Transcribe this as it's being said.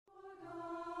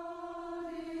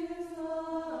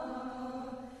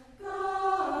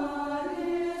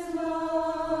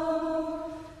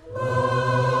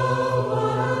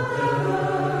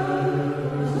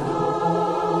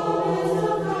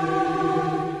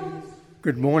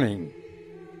Good morning,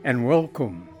 and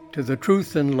welcome to the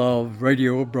Truth and Love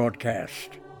radio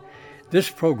broadcast. This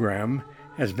program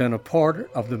has been a part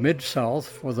of the Mid-South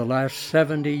for the last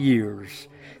 70 years,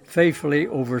 faithfully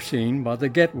overseen by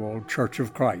the Getwold Church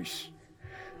of Christ.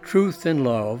 Truth and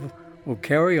Love will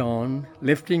carry on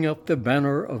lifting up the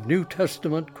banner of New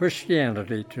Testament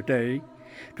Christianity today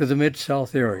to the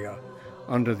Mid-South area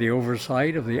under the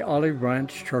oversight of the Olive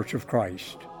Branch Church of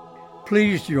Christ.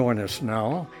 Please join us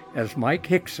now as Mike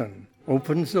Hickson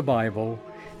opens the Bible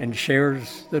and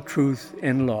shares the truth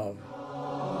in love.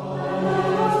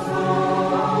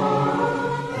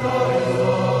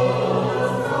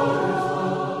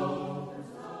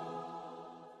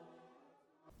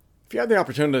 If you had the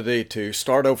opportunity to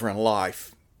start over in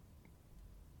life,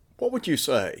 what would you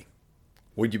say?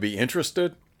 Would you be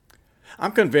interested?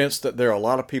 I'm convinced that there are a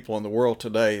lot of people in the world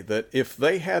today that if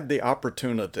they had the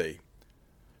opportunity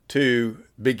to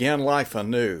begin life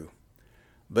anew,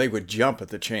 they would jump at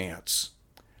the chance.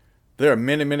 There are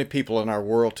many people in our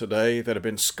world today that have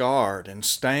been scarred and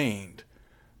stained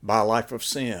by a life of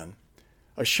sin,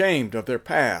 ashamed of their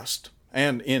past,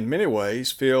 and in many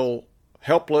ways feel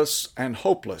helpless and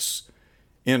hopeless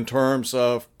in terms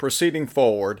of proceeding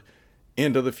forward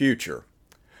into the future.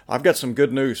 I've got some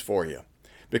good news for you,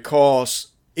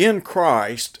 because in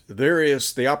Christ there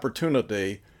is the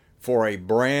opportunity for a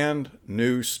brand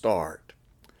new start.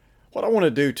 What I want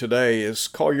to do today is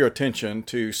call your attention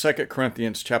to 2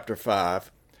 Corinthians chapter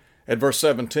 5 at verse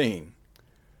 17.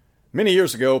 Many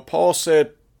years ago, Paul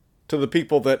said to the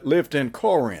people that lived in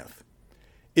Corinth,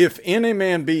 "If any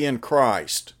man be in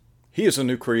Christ, he is a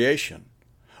new creation.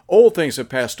 Old things have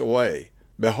passed away.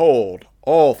 Behold,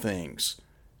 all things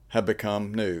have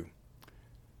become new."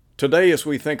 Today, as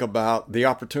we think about the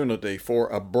opportunity for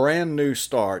a brand new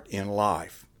start in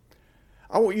life,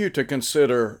 I want you to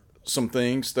consider some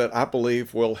things that I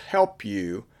believe will help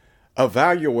you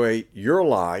evaluate your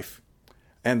life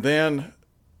and then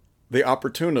the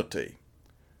opportunity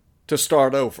to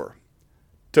start over,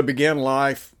 to begin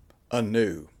life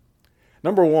anew.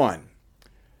 Number one,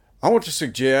 I want to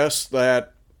suggest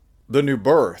that the new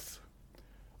birth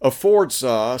affords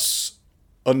us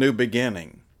a new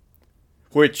beginning,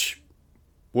 which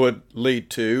would lead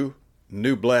to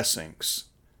new blessings.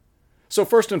 So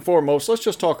first and foremost, let's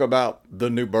just talk about the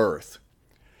new birth.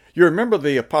 You remember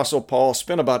the Apostle Paul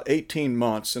spent about 18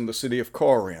 months in the city of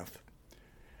Corinth.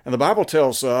 And the Bible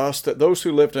tells us that those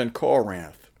who lived in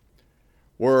Corinth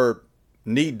were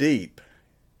knee-deep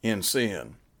in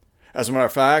sin. As a matter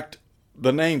of fact,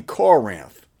 the name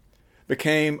Corinth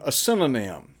became a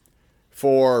synonym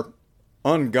for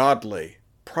ungodly,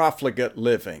 profligate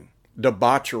living,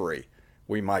 debauchery,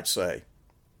 we might say.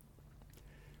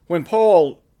 When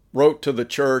Paul wrote to the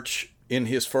church in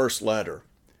his first letter,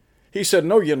 he said,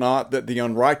 "Know ye not that the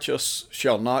unrighteous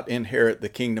shall not inherit the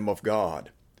kingdom of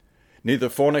God? Neither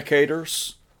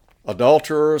fornicators,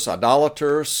 adulterers,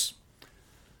 idolaters,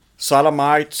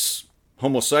 sodomites,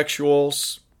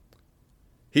 homosexuals,"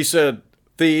 he said,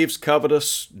 "thieves,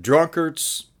 covetous,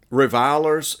 drunkards,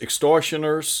 revilers,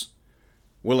 extortioners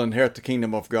will inherit the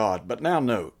kingdom of God." But now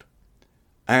note,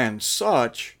 "And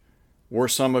such were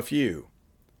some of you.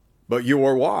 But you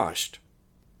were washed,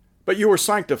 but you were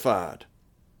sanctified,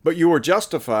 but you were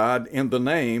justified in the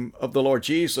name of the Lord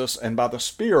Jesus and by the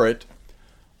Spirit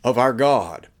of our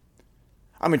God."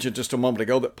 I mentioned just a moment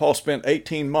ago that Paul spent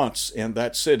 18 months in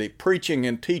that city preaching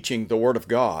and teaching the Word of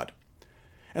God.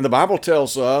 And the Bible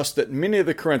tells us that many of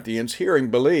the Corinthians, hearing,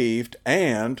 believed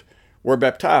and were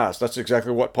baptized. That's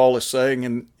exactly what Paul is saying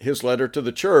in his letter to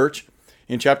the church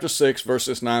in chapter 6,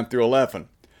 verses 9 through 11.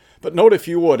 But note, if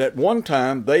you would, at one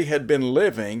time they had been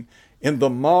living in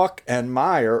the muck and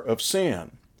mire of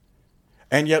sin.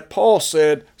 And yet Paul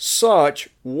said, "Such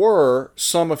were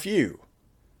some of you."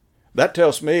 That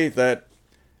tells me that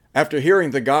after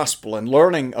hearing the gospel and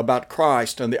learning about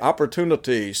Christ and the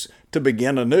opportunities to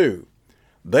begin anew,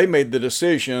 they made the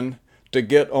decision to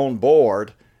get on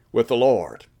board with the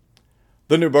Lord.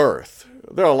 The new birth.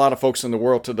 There are a lot of folks in the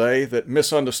world today that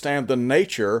misunderstand the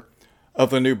nature of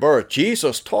the new birth.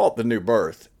 Jesus taught the new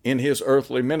birth in his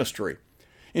earthly ministry.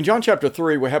 In John chapter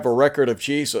 3, we have a record of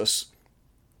Jesus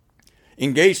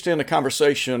engaged in a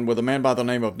conversation with a man by the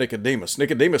name of Nicodemus.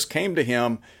 Nicodemus came to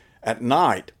him at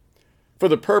night for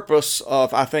the purpose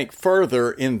of, I think,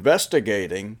 further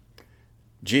investigating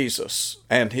Jesus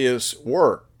and his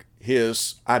work,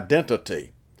 his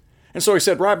identity. And so he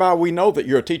said, "Rabbi, we know that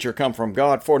you're a teacher come from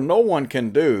God, for no one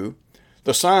can do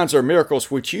the signs or miracles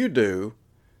which you do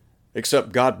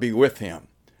except God be with him."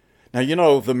 Now, you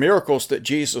know, the miracles that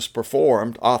Jesus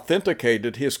performed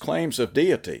authenticated his claims of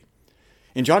deity.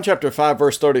 In John chapter 5,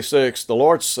 verse 36, the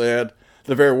Lord said,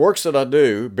 The very works that I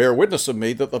do bear witness of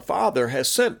me that the Father has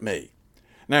sent me.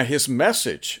 Now, his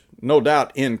message, no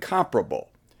doubt incomparable.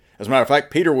 As a matter of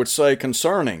fact, Peter would say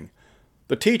concerning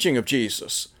the teaching of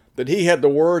Jesus that he had the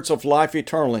words of life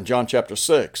eternal in John chapter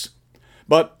 6.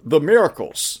 But the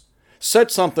miracles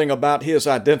said something about his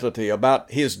identity,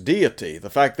 about his deity, the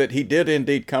fact that he did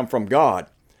indeed come from God.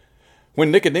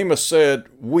 When Nicodemus said,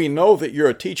 "We know that you're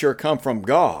a teacher come from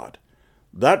God,"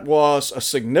 that was a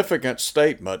significant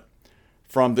statement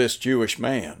from this Jewish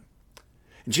man.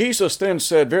 Jesus then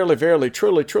said, "Verily, verily,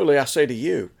 truly, truly, I say to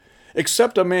you,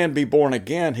 except a man be born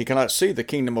again, he cannot see the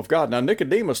kingdom of God." Now,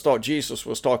 Nicodemus thought Jesus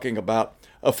was talking about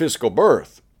a physical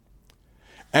birth.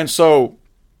 And so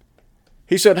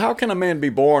he said, "How can a man be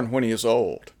born when he is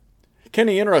old? Can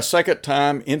he enter a second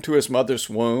time into his mother's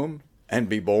womb and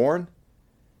be born?"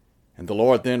 And the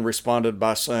Lord then responded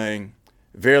by saying,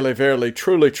 "Verily, verily,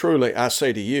 truly, truly, I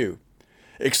say to you,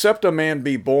 except a man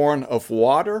be born of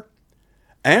water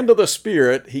and of the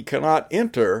Spirit, he cannot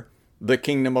enter the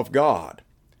kingdom of God."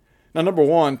 Now, number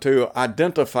one, to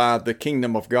identify the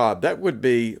kingdom of God, that would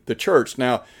be the church.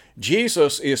 Now,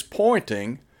 Jesus is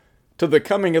pointing to the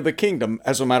coming of the kingdom.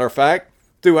 As a matter of fact,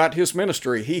 throughout his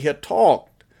ministry, he had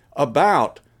talked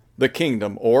about the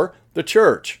kingdom or the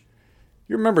church.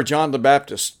 You remember John the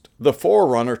Baptist, the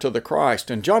forerunner to the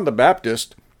Christ, and John the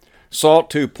Baptist sought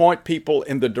to point people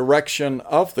in the direction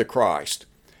of the Christ.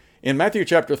 In Matthew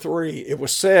chapter 3, it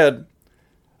was said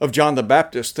of John the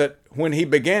Baptist that when he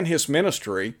began his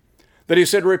ministry, that he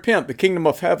said, "Repent, the kingdom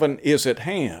of heaven is at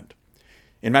hand."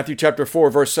 In Matthew chapter 4,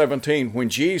 verse 17, when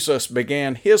Jesus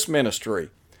began his ministry,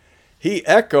 he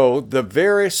echoed the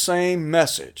very same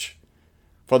message.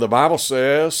 For the Bible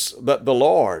says that the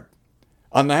Lord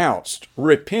announced,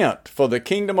 "Repent, for the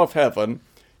kingdom of heaven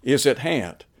is at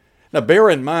hand." Now bear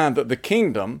in mind that the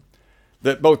kingdom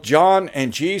that both John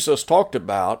and Jesus talked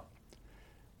about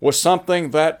was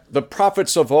something that the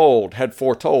prophets of old had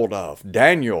foretold of.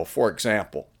 Daniel, for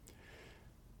example,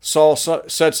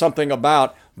 said something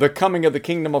about the coming of the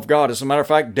kingdom of God. As a matter of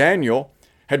fact, Daniel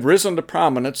had risen to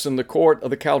prominence in the court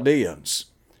of the Chaldeans.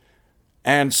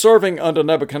 And serving under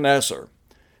Nebuchadnezzar,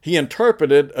 he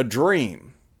interpreted a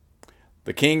dream.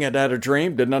 The king had had a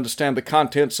dream, didn't understand the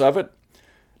contents of it.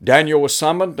 Daniel was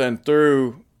summoned, and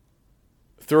through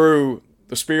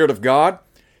the Spirit of God,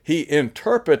 he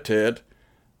interpreted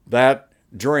that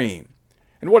dream.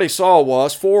 And what he saw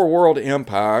was 4 world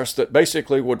empires that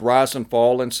basically would rise and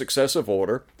fall in successive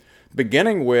order,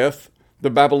 beginning with the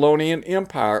Babylonian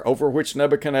Empire, over which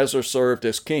Nebuchadnezzar served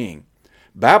as king.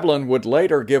 Babylon would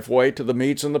later give way to the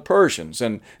Medes and the Persians,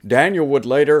 and Daniel would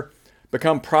later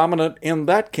become prominent in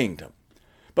that kingdom.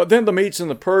 But then the Medes and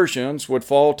the Persians would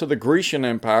fall to the Grecian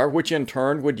Empire, which in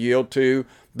turn would yield to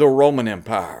the Roman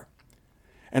Empire.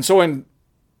 And so in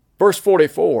verse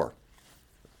 44,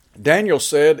 Daniel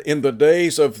said, "In the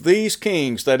days of these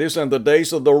kings," that is, in the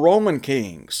days of the Roman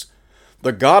kings,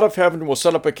 "the God of heaven will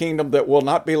set up a kingdom that will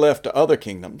not be left to other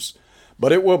kingdoms,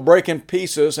 but it will break in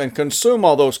pieces and consume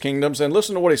all those kingdoms." And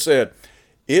listen to what he said,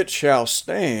 "It shall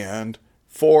stand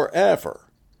forever."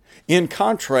 In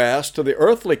contrast to the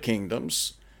earthly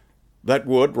kingdoms that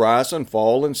would rise and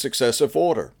fall in successive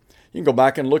order. You can go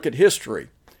back and look at history.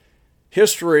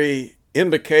 History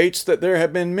indicates that there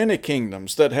have been many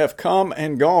kingdoms that have come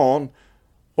and gone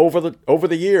over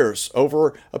the years,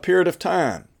 over a period of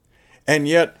time. And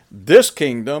yet this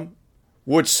kingdom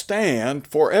would stand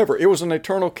forever. It was an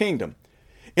eternal kingdom.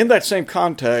 In that same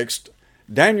context,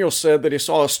 Daniel said that he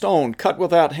saw a stone cut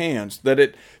without hands, that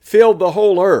it filled the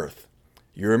whole earth.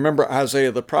 You remember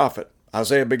Isaiah the prophet.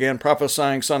 Isaiah began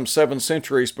prophesying some 7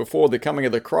 centuries before the coming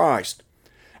of the Christ.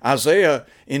 Isaiah,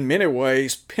 in many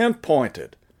ways,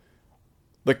 pinpointed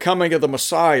the coming of the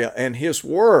Messiah and his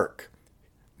work,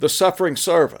 the suffering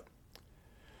servant.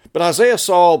 But Isaiah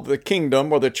saw the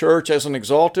kingdom or the church as an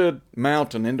exalted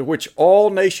mountain into which all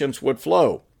nations would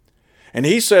flow. And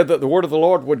he said that the word of the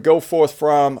Lord would go forth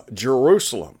from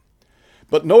Jerusalem.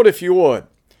 But note, if you would,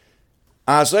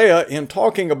 Isaiah, in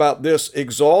talking about this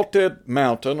exalted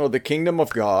mountain or the kingdom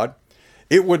of God,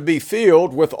 it would be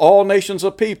filled with all nations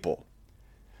of people.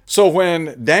 So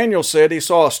when Daniel said he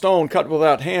saw a stone cut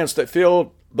without hands that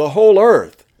filled the whole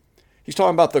earth, he's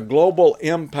talking about the global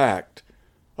impact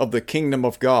of the kingdom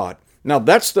of God. Now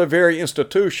that's the very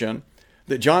institution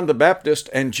that John the Baptist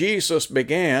and Jesus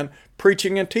began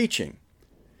preaching and teaching.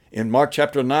 In Mark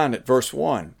chapter 9 at verse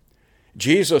 1,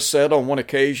 Jesus said on one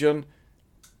occasion,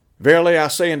 "Verily I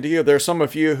say unto you, there are some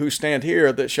of you who stand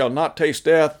here that shall not taste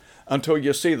death until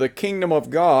you see the kingdom of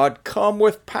God come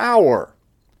with power."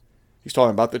 He's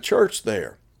talking about the church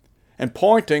there. And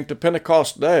pointing to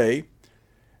Pentecost Day,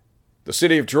 The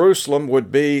city of Jerusalem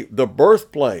would be the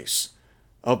birthplace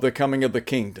of the coming of the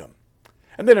kingdom.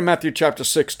 And then in Matthew chapter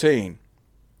 16,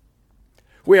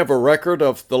 we have a record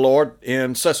of the Lord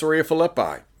in Caesarea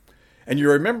Philippi. And you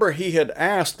remember he had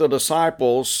asked the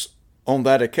disciples on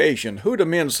that occasion, "Who do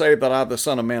men say that I, the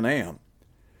Son of Man, am?"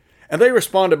 And they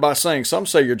responded by saying, "Some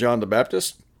say you're John the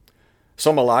Baptist,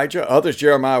 some Elijah, others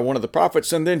Jeremiah, one of the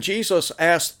prophets." And then Jesus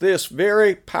asked this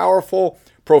very powerful,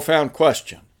 profound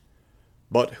question,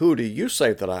 "But who do you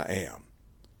say that I am?"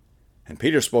 And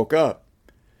Peter spoke up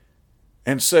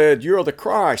and said, "You are the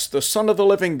Christ, the Son of the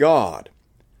living God."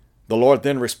 The Lord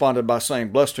then responded by saying,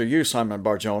 "Blessed are you, Simon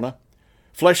Bar-Jonah.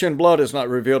 Flesh and blood has not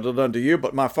revealed it unto you,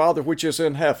 but my Father which is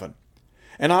in heaven.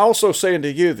 And I also say unto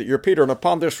you that you're Peter, and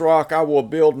upon this rock I will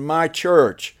build my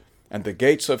church, and the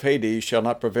gates of Hades shall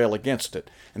not prevail against it."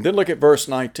 And then look at verse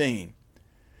 19.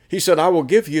 He said, "I will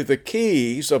give you the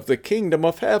keys of the kingdom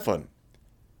of heaven."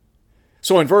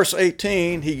 So in verse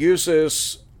 18, he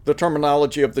uses the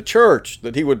terminology of the church,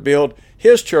 that he would build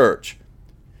his church.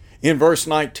 In verse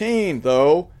 19,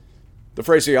 though, the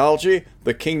phraseology,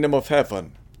 the kingdom of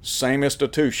heaven, same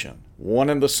institution, one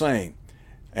and the same.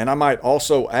 And I might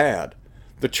also add,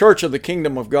 the church of the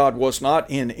kingdom of God was not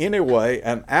in any way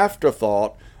an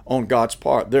afterthought on God's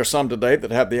part. There are some today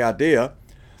that have the idea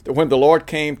that when the Lord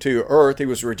came to earth, he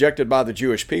was rejected by the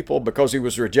Jewish people. Because he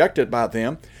was rejected by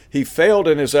them, he failed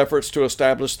in his efforts to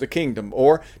establish the kingdom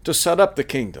or to set up the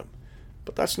kingdom.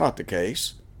 But that's not the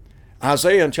case.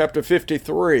 Isaiah in chapter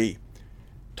 53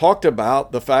 talked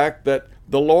about the fact that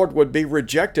the Lord would be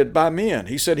rejected by men.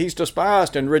 He said he's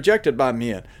despised and rejected by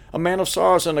men, a man of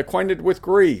sorrows and acquainted with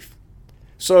grief.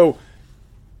 So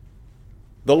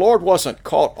the Lord wasn't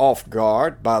caught off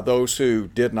guard by those who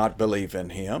did not believe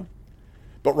in him,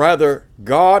 but rather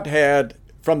God had,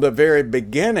 from the very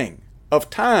beginning of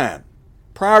time,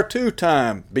 prior to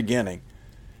time beginning,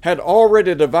 had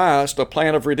already devised a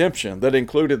plan of redemption that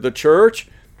included the church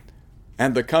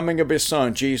and the coming of his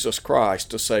Son, Jesus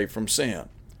Christ, to save from sin.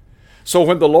 So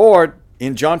when the Lord,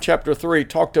 in John chapter 3,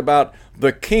 talked about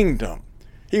the kingdom,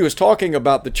 he was talking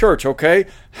about the church, okay?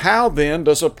 How then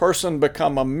does a person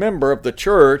become a member of the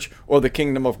church or the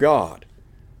kingdom of God?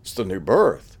 It's the new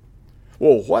birth.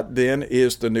 Well, what then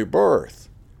is the new birth?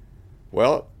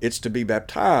 Well, it's to be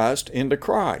baptized into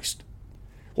Christ.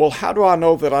 Well, how do I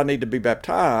know that I need to be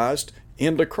baptized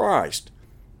into Christ?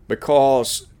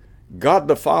 Because God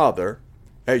the Father,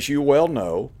 as you well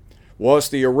know, was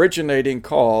the originating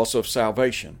cause of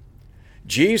salvation.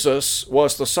 Jesus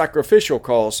was the sacrificial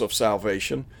cause of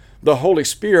salvation, the Holy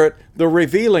Spirit, the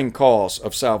revealing cause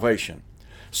of salvation.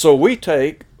 So we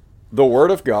take the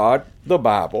Word of God, the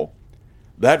Bible,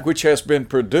 that which has been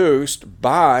produced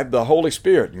by the Holy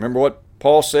Spirit. Remember what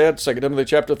Paul said, 2 Timothy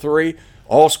chapter 3,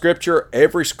 all Scripture,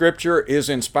 every Scripture is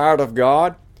inspired of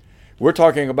God. We're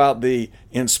talking about the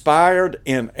inspired,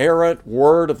 inerrant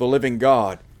Word of the living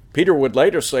God. Peter would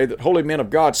later say that holy men of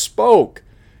God spoke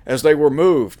as they were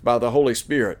moved by the Holy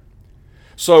Spirit.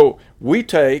 So we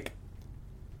take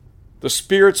the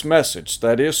Spirit's message,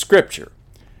 that is Scripture,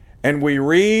 and we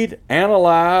read,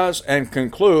 analyze, and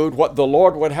conclude what the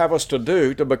Lord would have us to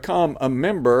do to become a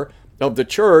member of the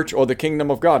church or the kingdom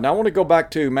of God. Now I want to go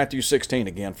back to Matthew 16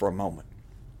 again for a moment.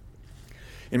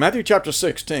 In Matthew chapter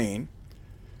 16,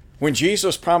 when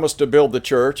Jesus promised to build the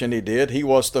church, and he did, he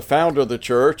was the founder of the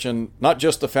church, and not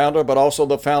just the founder, but also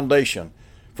the foundation.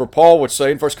 For Paul would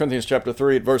say in 1 Corinthians chapter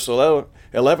 3 at verse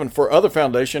 11, "For other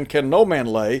foundation can no man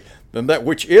lay than that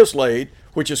which is laid,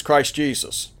 which is Christ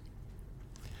Jesus."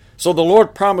 So the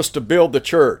Lord promised to build the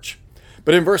church.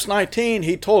 But in verse 19,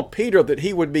 he told Peter that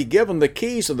he would be given the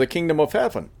keys of the kingdom of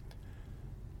heaven.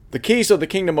 The keys of the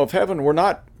kingdom of heaven were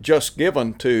not just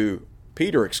given to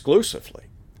Peter exclusively,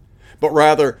 but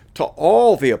rather to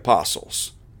all the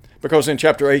apostles. Because in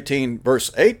chapter 18,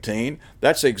 verse 18,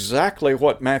 that's exactly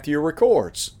what Matthew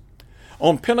records.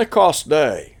 On Pentecost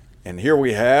Day, and here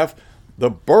we have the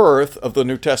birth of the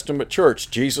New Testament church.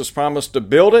 Jesus promised to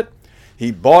build it. He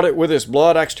bought it with his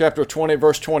blood, Acts chapter 20,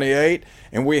 verse 28,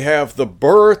 and we have the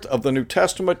birth of the New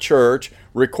Testament church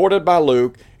recorded by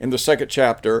Luke in the 2nd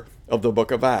chapter of the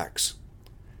book of Acts.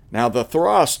 Now, the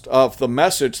thrust of the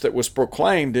message that was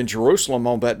proclaimed in Jerusalem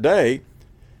on that day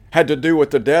had to do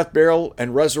with the death, burial,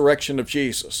 and resurrection of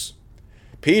Jesus.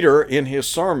 Peter, in his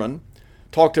sermon,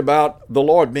 talked about the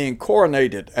Lord being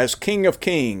coronated as King of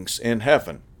Kings in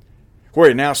heaven, where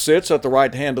he now sits at the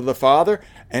right hand of the Father,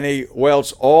 and he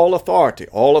wields all authority.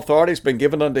 All authority has been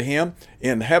given unto him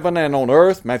in heaven and on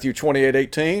earth, Matthew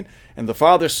 28:18, and the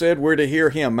Father said we're to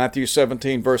hear him, Matthew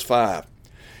 17, verse 5.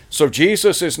 So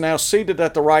Jesus is now seated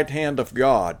at the right hand of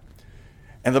God.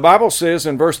 And the Bible says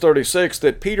in verse 36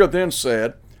 that Peter then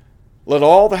said, Let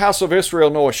all the house of Israel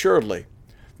know assuredly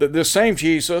that this same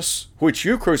Jesus, which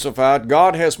you crucified,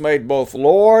 God has made both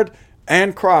Lord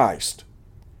and Christ.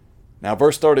 Now,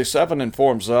 verse 37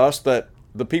 informs us that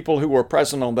the people who were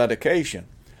present on that occasion,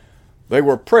 they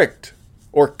were pricked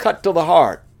or cut to the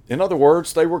heart. In other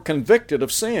words, they were convicted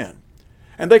of sin.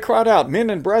 And they cried out, "Men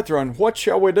and brethren, what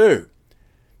shall we do?"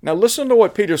 Now listen to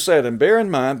what Peter said, and bear in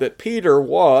mind that Peter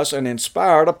was an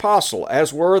inspired apostle,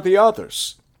 as were the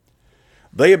others.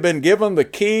 They had been given the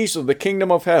keys of the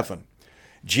kingdom of heaven.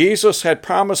 Jesus had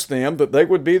promised them that they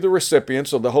would be the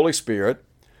recipients of the Holy Spirit.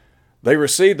 They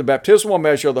received the baptismal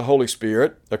measure of the Holy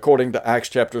Spirit, according to Acts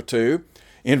chapter 2.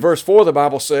 In verse 4, the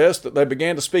Bible says that they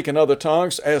began to speak in other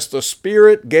tongues as the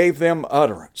Spirit gave them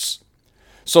utterance.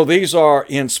 So these are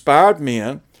inspired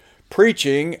men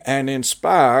preaching an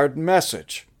inspired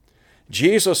message.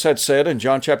 Jesus had said in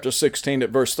John chapter 16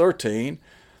 at verse 13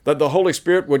 that the Holy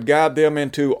Spirit would guide them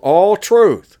into all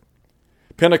truth.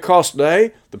 Pentecost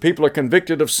Day, the people are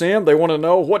convicted of sin. They want to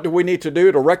know, what do we need to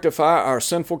do to rectify our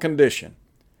sinful condition?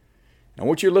 I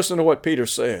want you to listen to what Peter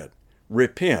said.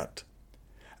 Repent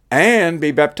and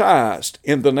be baptized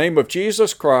in the name of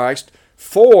Jesus Christ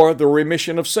for the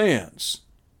remission of sins.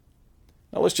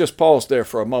 Now let's just pause there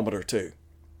for a moment or two.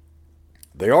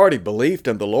 They already believed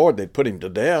in the Lord. They'd put him to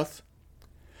death.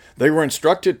 They were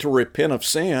instructed to repent of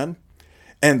sin,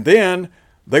 and then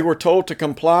they were told to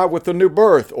comply with the new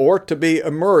birth, or to be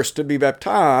immersed, to be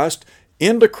baptized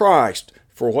into Christ.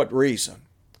 For what reason?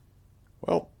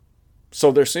 Well,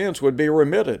 so their sins would be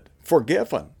remitted,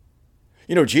 forgiven.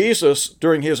 You know, Jesus,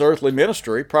 during his earthly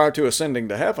ministry, prior to ascending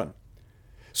to heaven,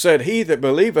 said, "He that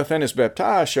believeth and is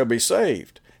baptized shall be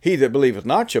saved. He that believeth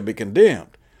not shall be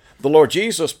condemned." The Lord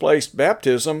Jesus placed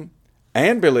baptism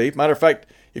and belief. Matter of fact,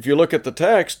 if you look at the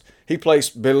text, he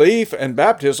placed belief and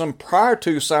baptism prior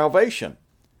to salvation.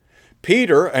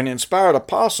 Peter, an inspired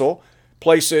apostle,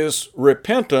 places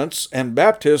repentance and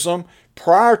baptism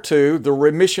prior to the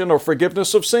remission or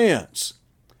forgiveness of sins.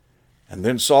 And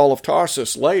then Saul of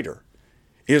Tarsus later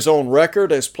is on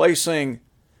record as placing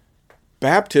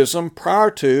baptism prior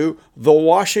to the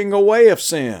washing away of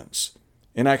sins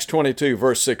in Acts 22,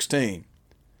 verse 16.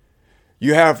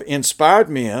 You have inspired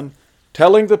men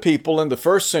telling the people in the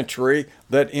first century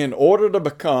that in order to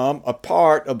become a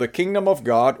part of the kingdom of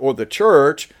God or the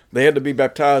church, they had to be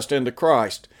baptized into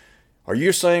Christ. Are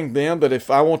you saying then that if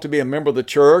I want to be a member of the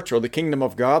church or the kingdom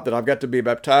of God, that I've got to be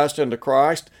baptized into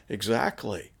Christ?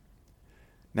 Exactly.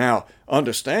 Now,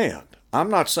 understand, I'm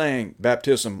not saying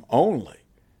baptism only.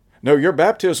 No, your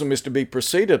baptism is to be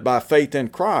preceded by faith in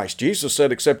Christ. Jesus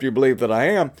said, "Except you believe that I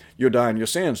am, you'll die in your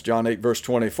sins," John 8, verse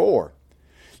 24.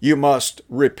 You must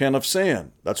repent of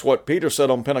sin. That's what Peter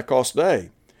said on Pentecost Day.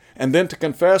 And then to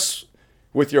confess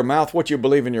with your mouth what you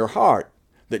believe in your heart,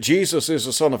 that Jesus is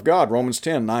the Son of God, Romans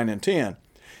 10, 9 and 10.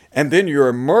 And then you're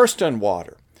immersed in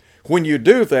water. When you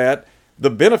do that,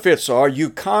 the benefits are you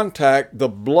contact the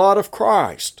blood of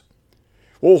Christ.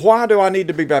 Well, why do I need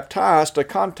to be baptized to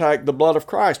contact the blood of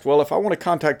Christ? Well, if I want to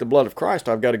contact the blood of Christ,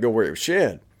 I've got to go where it was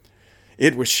shed.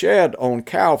 It was shed on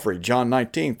Calvary, John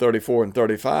 19, 34 and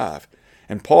 35.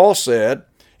 And Paul said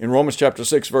in Romans chapter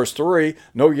 6, verse 3,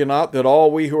 "Know ye not that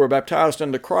all we who are baptized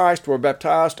into Christ were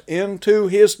baptized into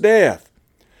his death?"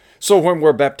 So when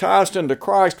we're baptized into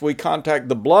Christ, we contact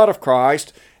the blood of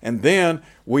Christ, and then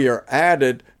we are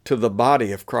added to the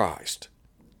body of Christ.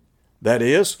 That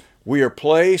is, we are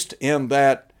placed in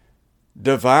that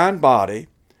divine body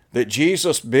that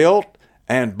Jesus built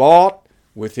and bought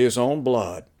with his own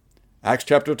blood. Acts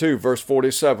chapter 2, verse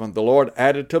 47, the Lord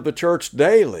added to the church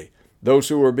daily those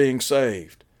who were being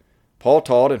saved. Paul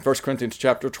taught in 1 Corinthians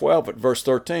chapter 12 at verse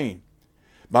 13,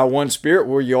 "By one Spirit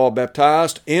were you all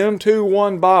baptized into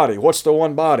one body." What's the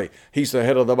one body? He's the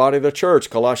head of the body of the church,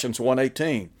 Colossians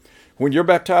 1:18. When you're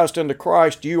baptized into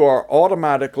Christ, you are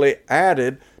automatically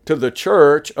added to the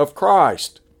church of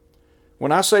Christ.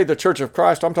 When I say the church of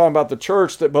Christ, I'm talking about the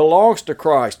church that belongs to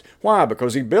Christ. Why?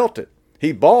 Because he built it.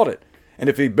 He bought it. And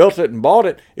if he built it and bought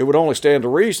it, it would only stand to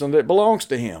reason that it belongs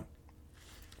to him.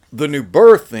 The new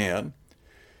birth, then,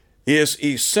 is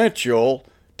essential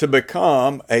to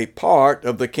become a part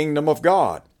of the kingdom of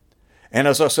God. And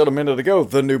as I said a minute ago,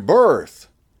 the new birth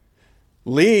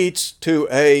leads to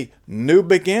a new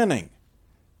beginning,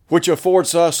 which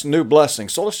affords us new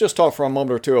blessings. So let's just talk for a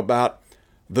moment or two about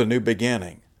the new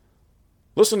beginning.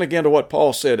 Listen again to what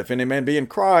Paul said, "If any man be in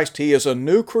Christ, he is a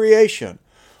new creation.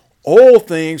 All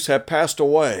things have passed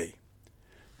away."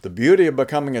 The beauty of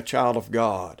becoming a child of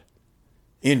God,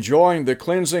 enjoying the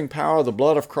cleansing power of the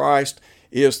blood of Christ,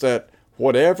 is that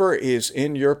whatever is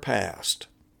in your past,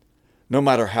 no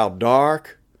matter how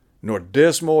dark nor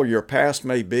dismal your past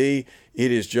may be,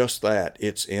 It is just that.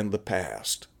 It's in the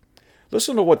past.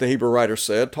 Listen to what the Hebrew writer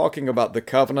said, talking about the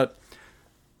covenant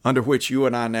under which you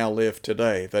and I now live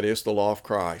today, that is the law of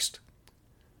Christ.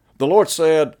 The Lord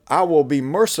said, I will be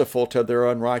merciful to their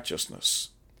unrighteousness,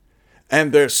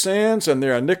 and their sins and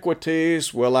their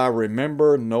iniquities will I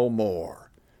remember no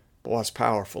more. Boy, it's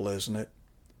powerful, isn't it?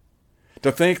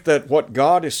 To think that what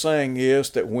God is saying is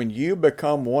that when you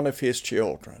become one of His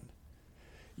children,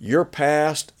 your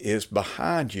past is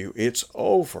behind you. It's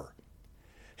over.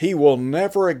 He will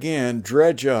never again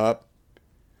dredge up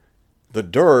the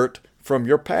dirt from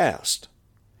your past.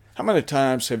 How many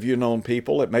times have you known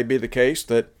people, it may be the case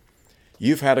that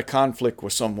you've had a conflict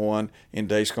with someone in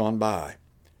days gone by,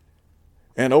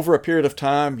 and over a period of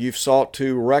time you've sought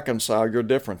to reconcile your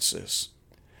differences.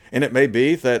 And it may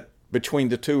be that between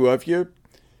the two of you,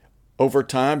 over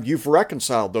time you've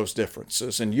reconciled those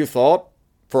differences, and you thought,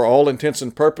 for all intents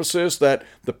and purposes, that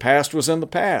the past was in the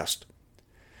past,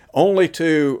 only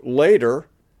to later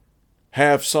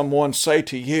have someone say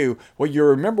to you, well, you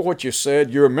remember what you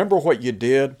said, you remember what you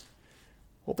did.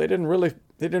 Well, they didn't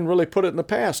really put it in the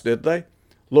past, did they?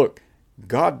 Look,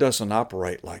 God doesn't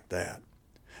operate like that.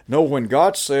 No, when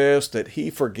God says that He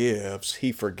forgives,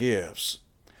 He forgives.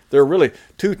 There are really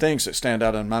two things that stand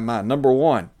out in my mind. Number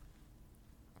one,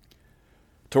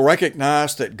 to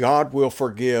recognize that God will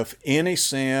forgive any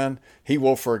sin, He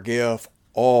will forgive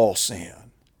all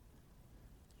sin.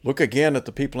 Look again at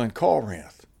the people in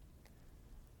Corinth.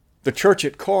 The church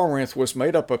at Corinth was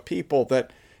made up of people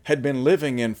that had been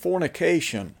living in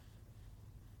fornication,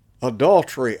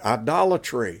 adultery,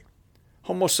 idolatry,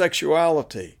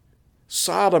 homosexuality,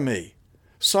 sodomy.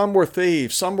 Some were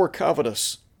thieves, some were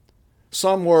covetous,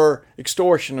 some were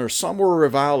extortioners, some were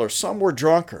revilers, some were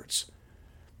drunkards.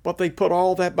 But they put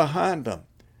all that behind them.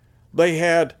 They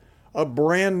had a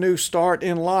brand new start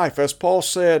in life. As Paul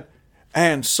said,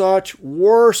 and such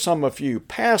were some of you.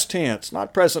 Past tense,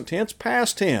 not present tense,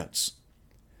 past tense.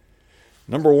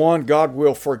 Number one, God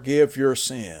will forgive your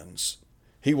sins.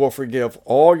 He will forgive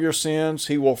all your sins.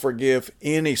 He will forgive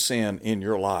any sin in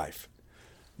your life.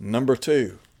 Number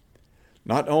two,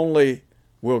 not only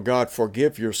will God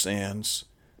forgive your sins,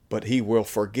 but He will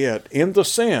forget, in the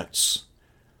sense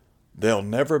they'll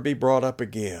never be brought up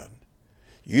again.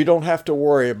 You don't have to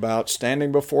worry about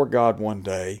standing before God one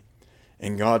day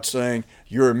and God saying,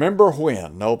 you remember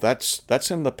when? No,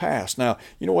 that's in the past. Now,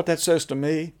 you know what that says to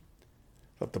me?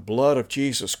 That the blood of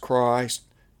Jesus Christ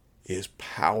is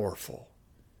powerful.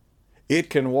 It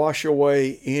can wash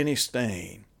away any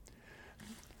stain.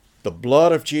 The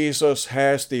blood of Jesus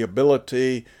has the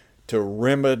ability to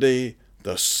remedy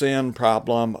the sin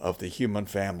problem of the human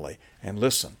family. And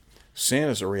listen, sin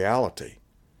is a reality.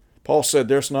 Paul said,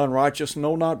 there's none righteous,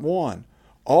 no, not one.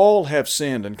 All have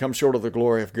sinned and come short of the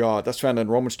glory of God. That's found in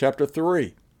Romans chapter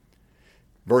 3,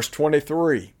 verse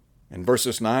 23, and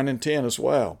verses 9 and 10 as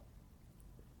well.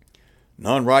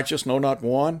 None righteous, no, not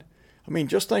one. I mean,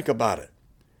 just think about it.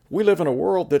 We live in a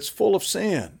world that's full of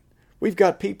sin. We've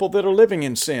got people that are living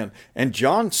in sin. And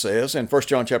John says in 1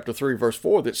 John chapter 3, verse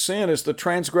 4, that sin is the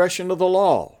transgression of the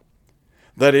law.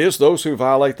 That is, those who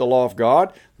violate the law of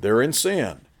God, they're in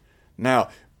sin. Now,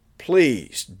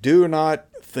 please do not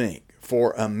think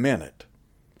for a minute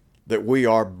that we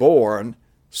are born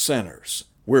sinners.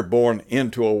 We're born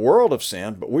into a world of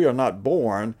sin, but we are not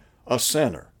born a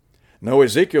sinner. No,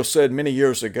 Ezekiel said many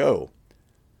years ago,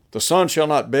 the Son shall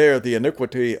not bear the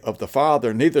iniquity of the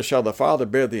Father, neither shall the Father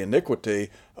bear the iniquity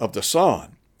of the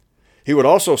Son. He would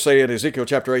also say in Ezekiel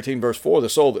chapter 18, verse 4, the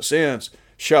soul that sins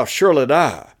shall surely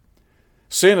die.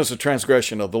 Sin is a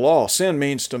transgression of the law. Sin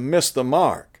means to miss the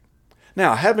mark.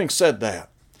 Now, having said that,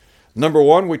 number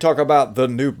one, we talk about the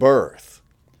new birth.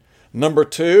 Number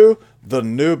two, the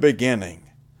new beginning.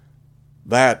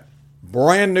 That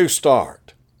brand new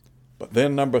start. But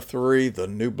then number three, the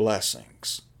new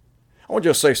blessings. I want to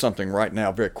just say something right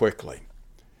now very quickly.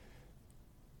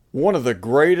 One of the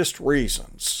greatest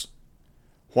reasons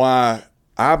why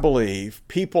I believe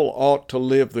people ought to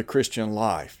live the Christian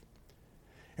life,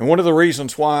 and one of the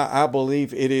reasons why I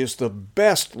believe it is the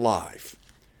best life,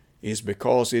 is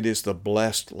because it is the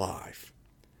blessed life.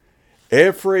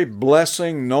 Every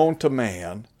blessing known to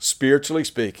man, spiritually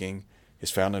speaking,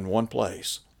 is found in one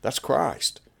place. That's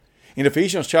Christ. In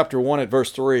Ephesians chapter 1 at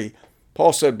verse 3,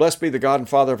 Paul said, blessed be the God and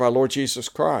Father of our Lord Jesus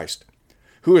Christ,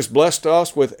 who has blessed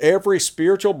us with every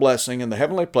spiritual blessing in the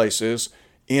heavenly places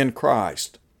in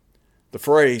Christ. The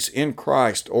phrase in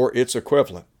Christ, or its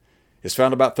equivalent, is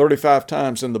found about 35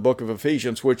 times in the book of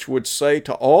Ephesians, which would say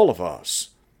to all of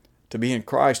us, to be in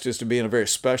Christ is to be in a very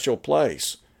special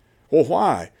place. Well,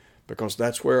 why? Because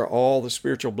that's where all the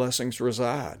spiritual blessings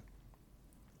reside.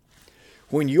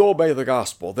 When you obey the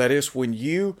gospel, that is, when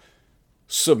you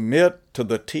submit to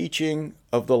the teaching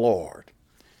of the Lord,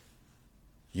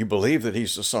 you believe that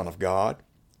He's the Son of God,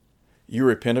 you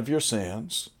repent of your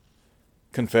sins,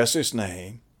 confess His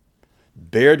name,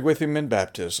 buried with Him in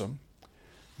baptism,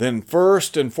 then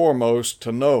first and foremost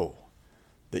to know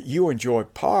that you enjoy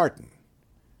pardon.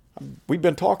 We've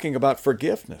been talking about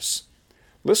forgiveness.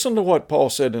 Listen to what Paul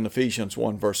said in Ephesians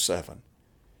 1 verse 7.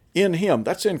 In Him,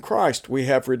 that's in Christ, we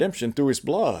have redemption through His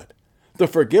blood, the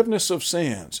forgiveness of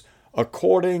sins,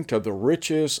 according to the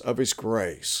riches of His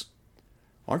grace.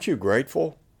 Aren't you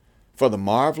grateful for the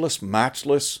marvelous,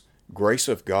 matchless grace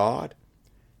of God?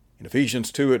 In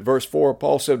Ephesians 2 at verse 4,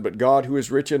 Paul said, But God, who is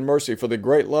rich in mercy, for the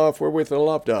great love wherewith He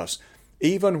loved us,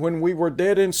 even when we were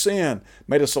dead in sin,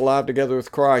 made us alive together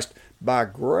with Christ. By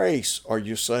grace are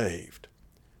you saved.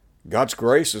 God's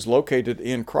grace is located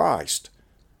in Christ,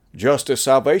 just as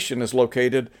salvation is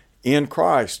located in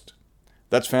Christ.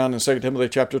 That's found in 2 Timothy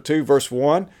chapter 2, verse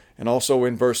 1, and also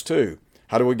in verse 2.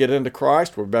 How do we get into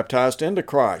Christ? We're baptized into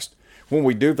Christ. When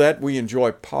we do that, we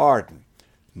enjoy pardon.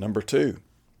 Number 2,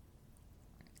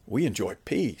 we enjoy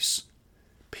peace.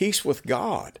 Peace with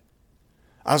God.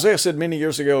 Isaiah said many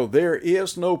years ago, There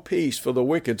is no peace for the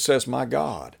wicked, says my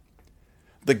God.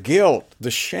 The guilt,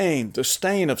 the shame, the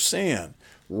stain of sin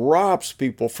robs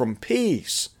people from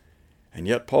peace. And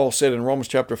yet Paul said in Romans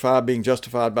chapter 5, being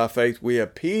justified by faith, we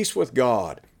have peace with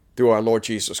God through our Lord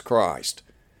Jesus Christ.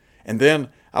 And then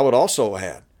I would also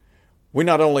add, we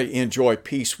not only enjoy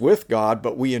peace with God,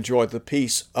 but we enjoy the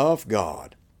peace of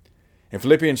God. In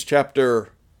Philippians chapter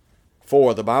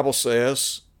 4, the Bible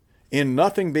says, In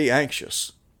nothing be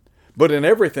anxious, but in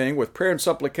everything with prayer and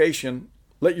supplication,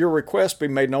 let your requests be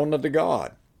made known unto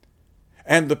God.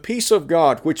 And the peace of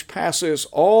God, which passes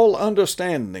all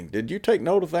understanding. Did you take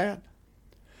note of that?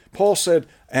 Paul said,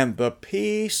 and the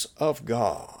peace of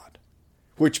God,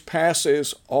 which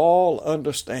passes all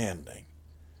understanding.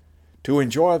 To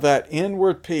enjoy that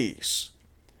inward peace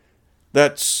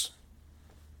that's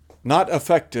not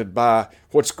affected by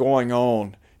what's going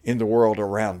on in the world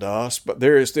around us, but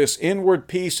there is this inward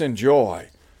peace and joy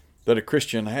that a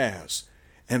Christian has.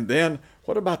 And then,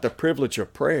 what about the privilege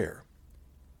of prayer?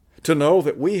 To know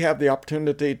that we have the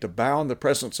opportunity to bow in the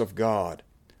presence of God,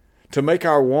 to make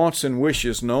our wants and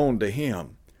wishes known to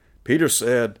Him. Peter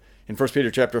said in 1 Peter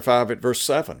chapter 5 at verse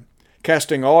 7,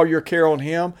 casting all your care on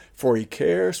Him, for He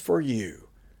cares for you.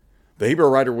 The Hebrew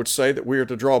writer would say that we are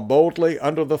to draw boldly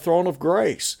under the throne of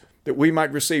grace, that we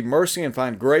might receive mercy and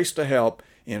find grace to help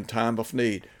in time of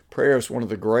need. Prayer is one of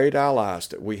the great allies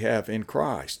that we have in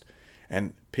Christ.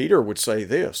 And Peter would say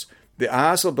this, the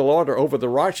eyes of the Lord are over the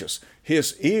righteous.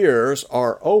 His ears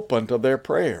are open to their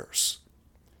prayers.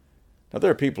 Now,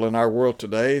 there are people in our world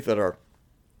today that are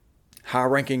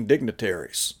high-ranking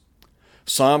dignitaries.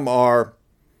 Some are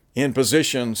in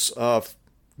positions of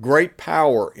great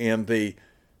power in the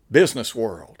business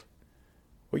world.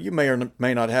 Well, you may or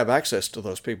may not have access to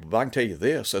those people, but I can tell you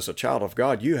this, as a child of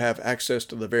God, you have access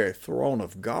to the very throne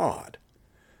of God,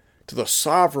 to the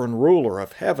sovereign ruler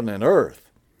of heaven and earth.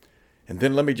 And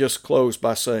then let me just close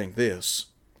by saying this.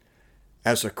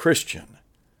 As a Christian,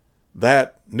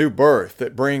 that new birth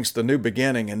that brings the new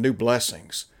beginning and new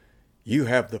blessings, you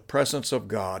have the presence of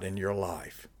God in your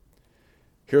life.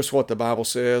 Here's what the Bible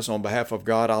says, on behalf of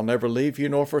God, I'll never leave you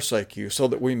nor forsake you, so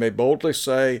that we may boldly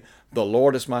say, the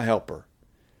Lord is my helper.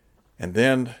 And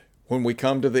then when we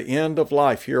come to the end of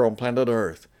life here on planet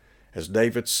Earth, as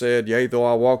David said, yea, though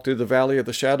I walk through the valley of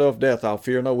the shadow of death, I'll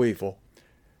fear no evil,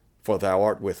 for thou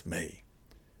art with me.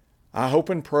 I hope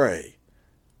and pray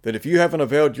that if you haven't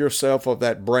availed yourself of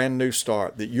that brand new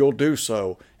start, that you'll do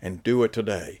so and do it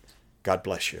today. God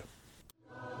bless you.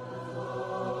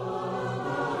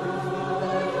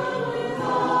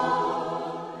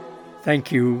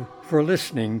 Thank you for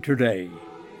listening today.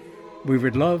 We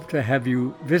would love to have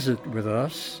you visit with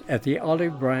us at the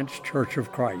Olive Branch Church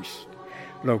of Christ,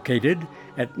 located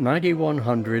at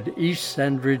 9100 East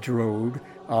Sandridge Road,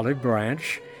 Olive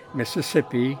Branch,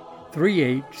 Mississippi,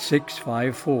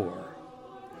 38654.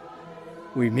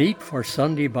 We meet for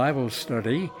Sunday Bible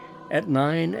study at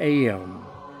 9 a.m.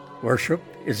 Worship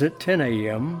is at 10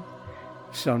 a.m.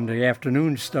 Sunday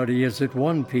afternoon study is at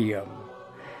 1 p.m.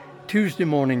 Tuesday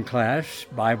morning class,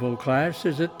 Bible class,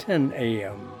 is at 10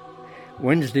 a.m.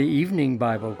 Wednesday evening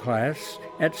Bible class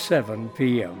at 7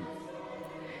 p.m.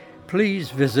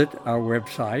 Please visit our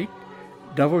website,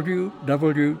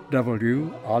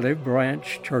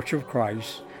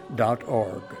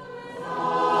 www.olivebranchchurchofchrist.org.